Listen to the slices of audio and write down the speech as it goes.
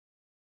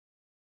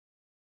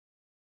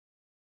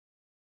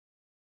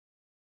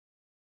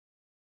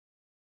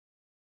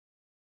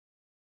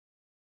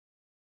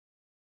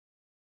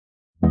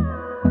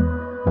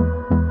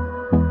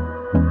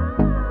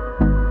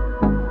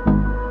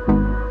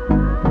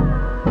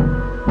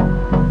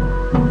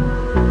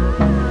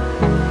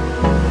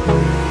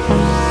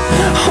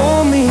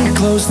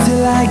close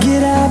till I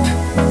get up.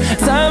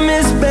 Time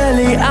is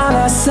barely on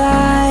our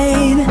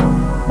side.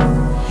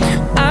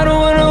 I don't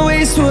wanna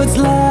waste what's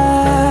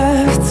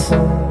left.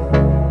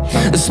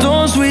 The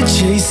storms we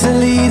chase are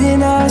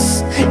leading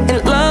us,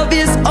 and love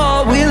is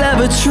all we'll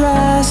ever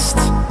trust.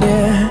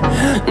 Yeah,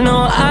 no,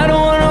 I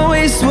don't wanna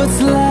waste what's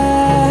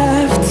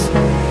left.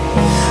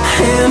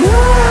 And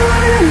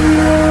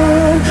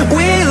on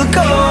we'll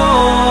go,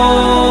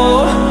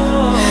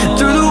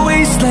 through the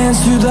wastelands,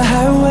 through the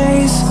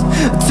highways,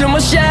 till my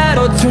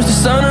shadow turns to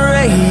sun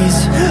rays.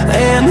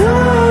 And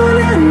on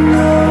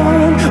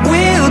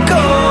we'll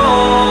go,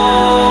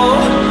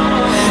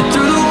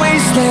 through the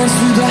wastelands,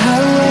 through the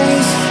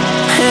highways,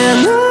 and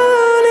on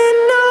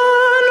we'll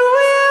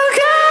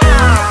go.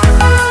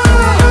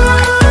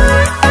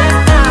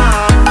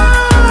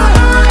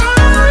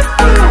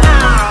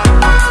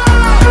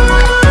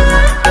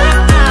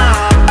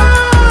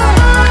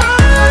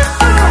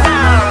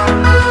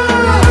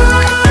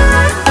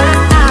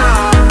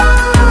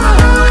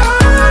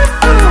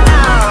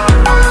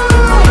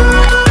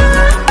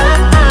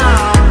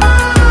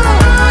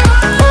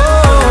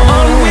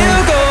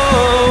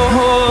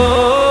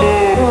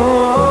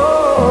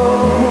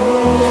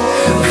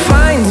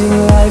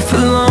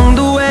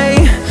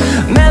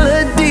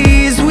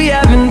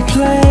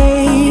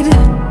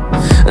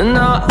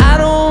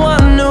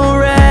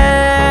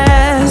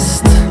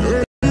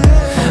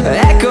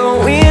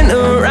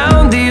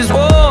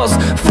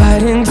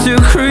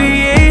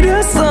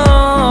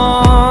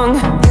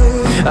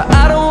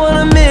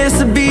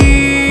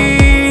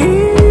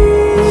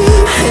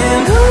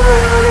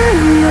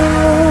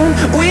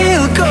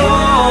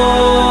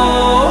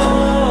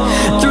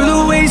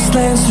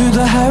 Through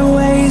the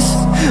highways,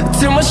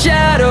 till my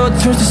shadow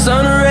turns to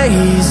sun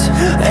rays.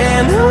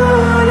 And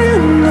on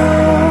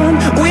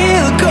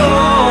we'll go,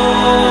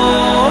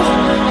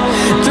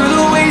 through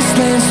the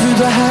wastelands, through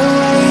the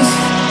highways,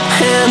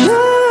 and on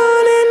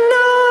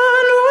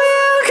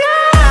we'll go.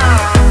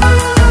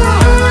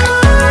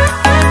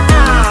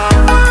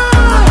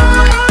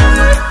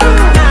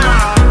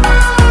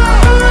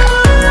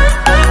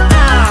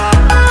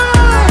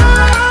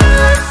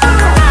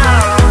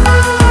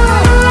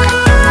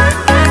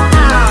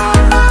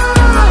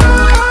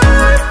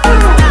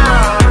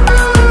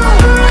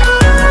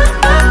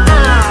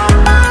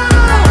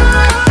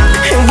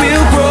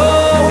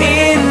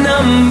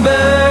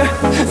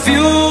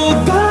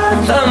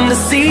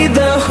 See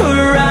the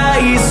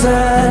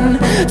horizon,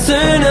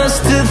 turn us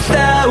to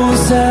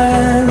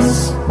thousands,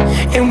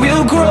 and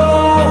we'll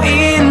grow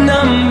in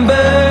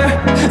number,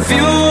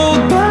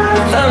 fueled by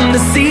them. To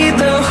see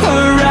the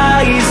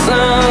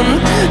horizon,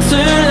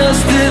 turn us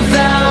to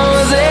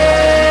thousands,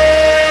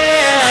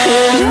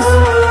 and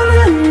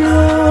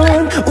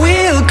on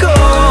we'll go,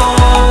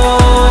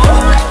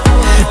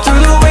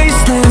 through the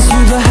wastelands,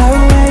 through the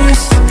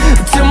highways,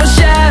 till my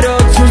shadow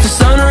turns to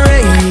sun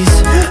rays.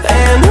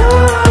 And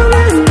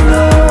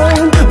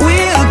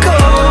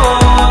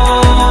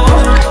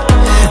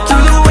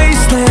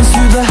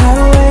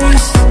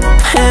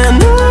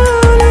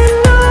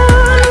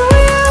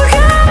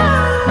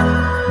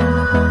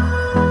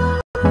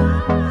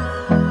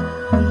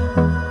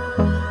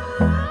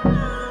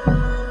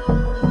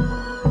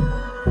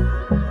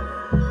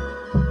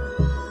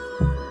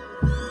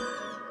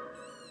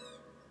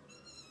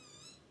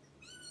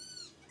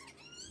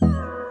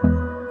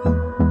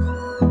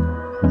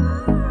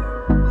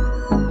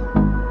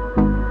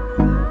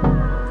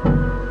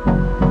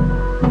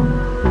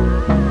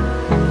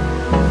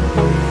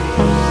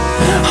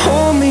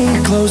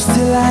close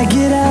till I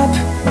get up.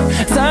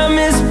 Time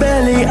is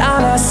barely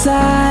on our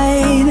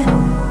side.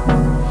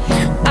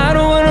 I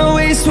don't wanna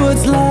waste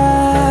what's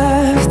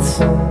left.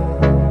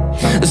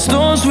 The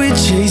storms we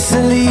chase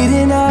are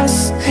leading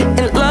us,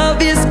 and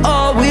love is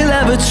all we'll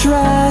ever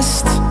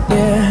trust.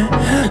 Yeah,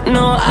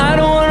 no, I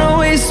don't wanna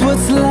waste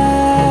what's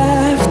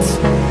left.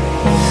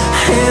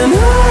 And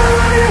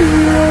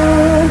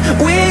on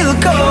we'll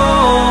go,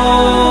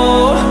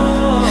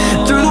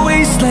 through the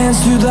wastelands,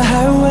 through the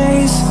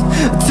highways,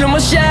 till my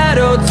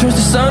shadow turns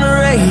to sun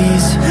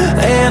rays.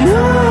 And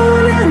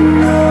on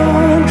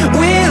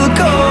we'll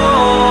go,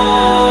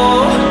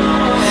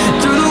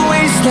 through the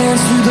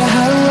wastelands, through the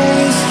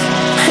highways,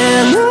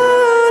 and on.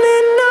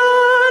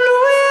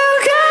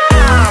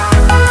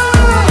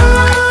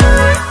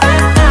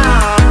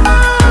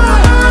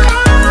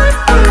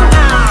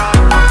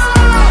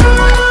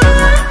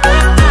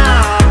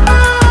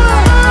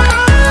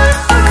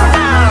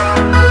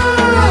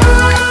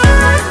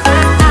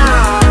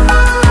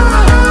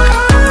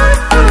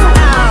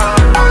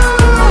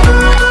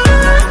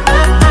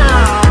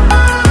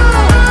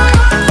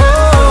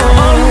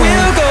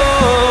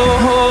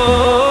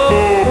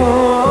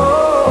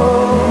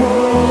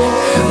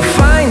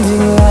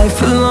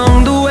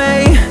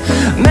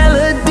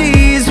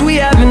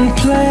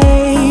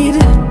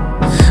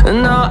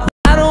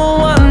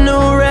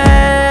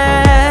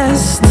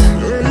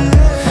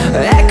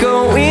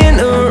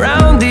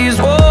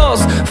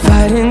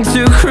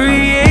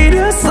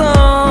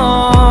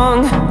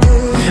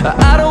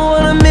 I don't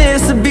wanna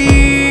miss a beat.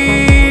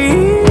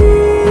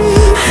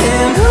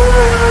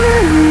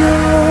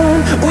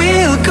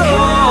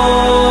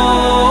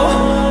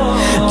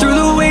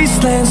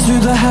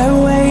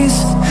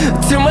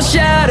 till my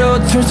shadow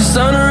turns to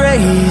sun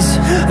rays.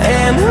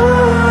 And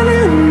on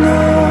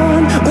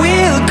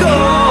we'll go,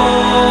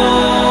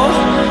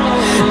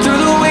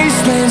 through the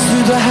wastelands,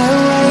 through the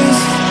highways.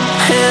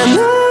 And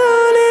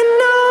on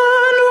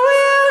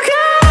we'll go.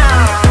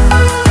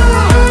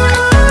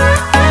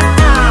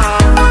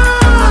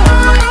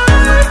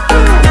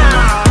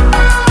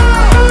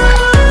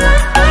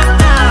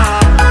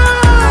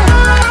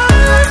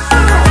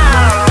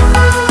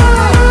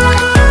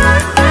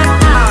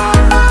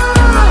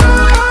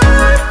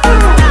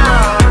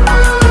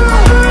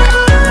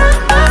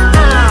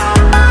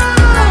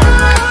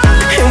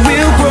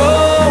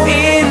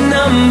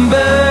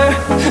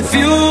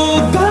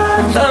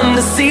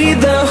 See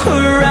the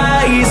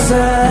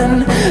horizon,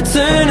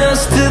 turn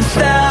us to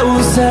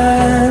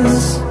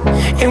thousands,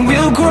 and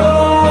we'll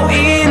grow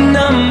in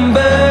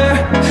number,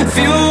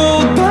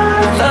 fueled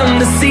by them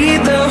to see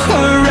the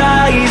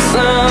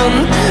horizon,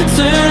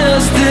 turn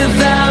us to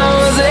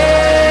thousands.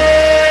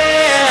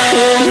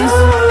 And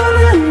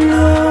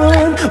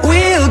on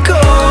we'll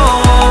go,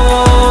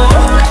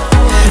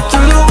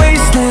 through the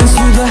wastelands,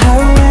 through the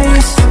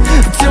highways,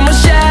 till my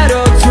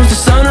shadow turns to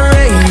sun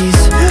rays.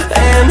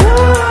 And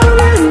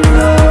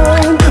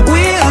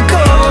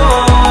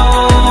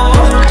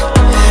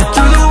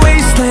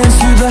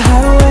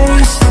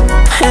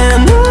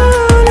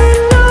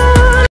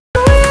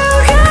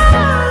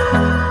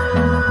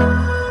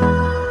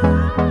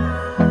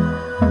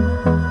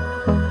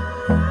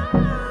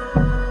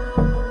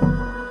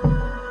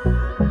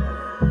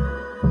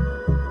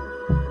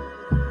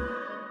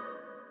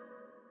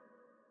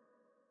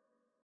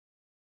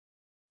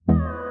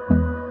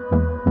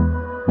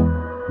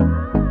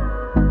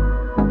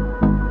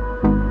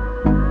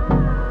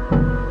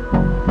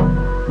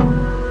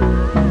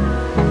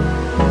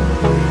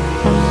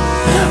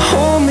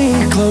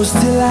close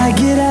till I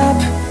get up.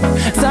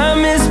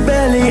 Time is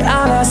barely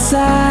on our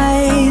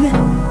side.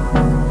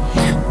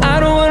 I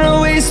don't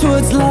wanna waste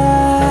what's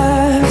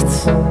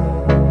left.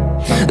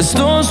 The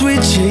storms we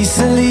chase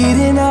are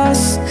leading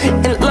us,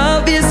 and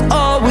love is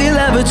all we'll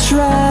ever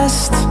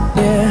trust.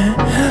 Yeah,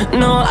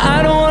 no,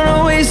 I don't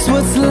wanna waste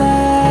what's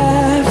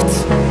left.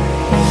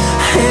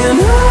 And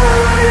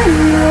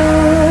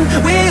on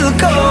we'll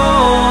go,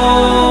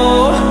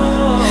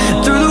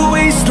 through the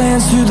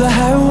wastelands, through the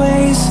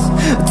highways,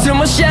 till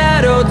my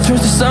shadow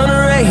turns to sun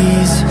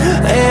rays.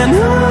 And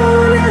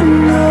on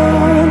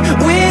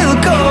we'll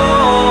go,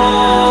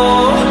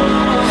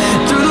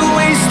 through the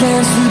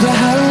wastelands, through the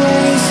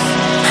highways.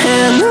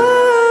 And on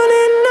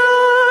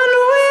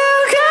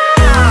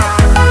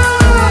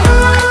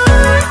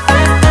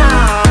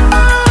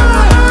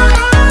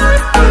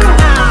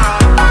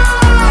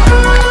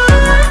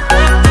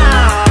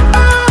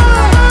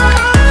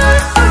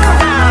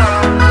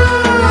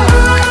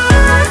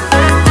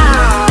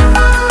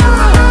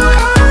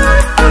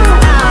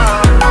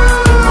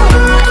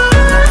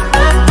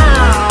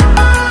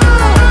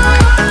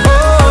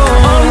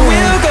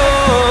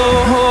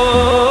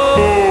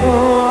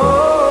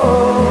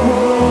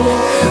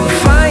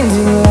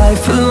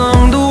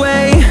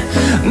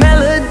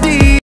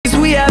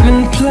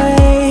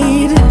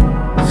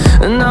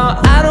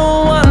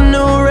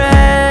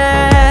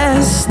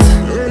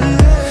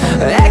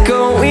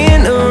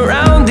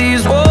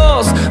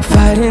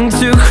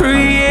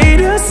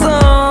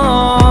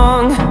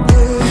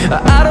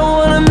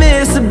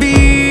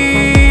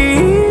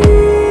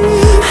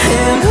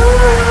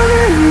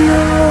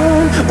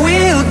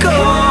we'll go.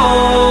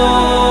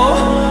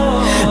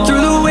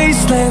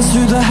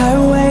 Through the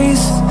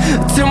highways,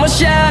 till my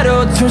shadow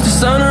turns to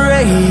sun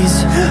rays.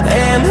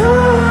 And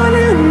on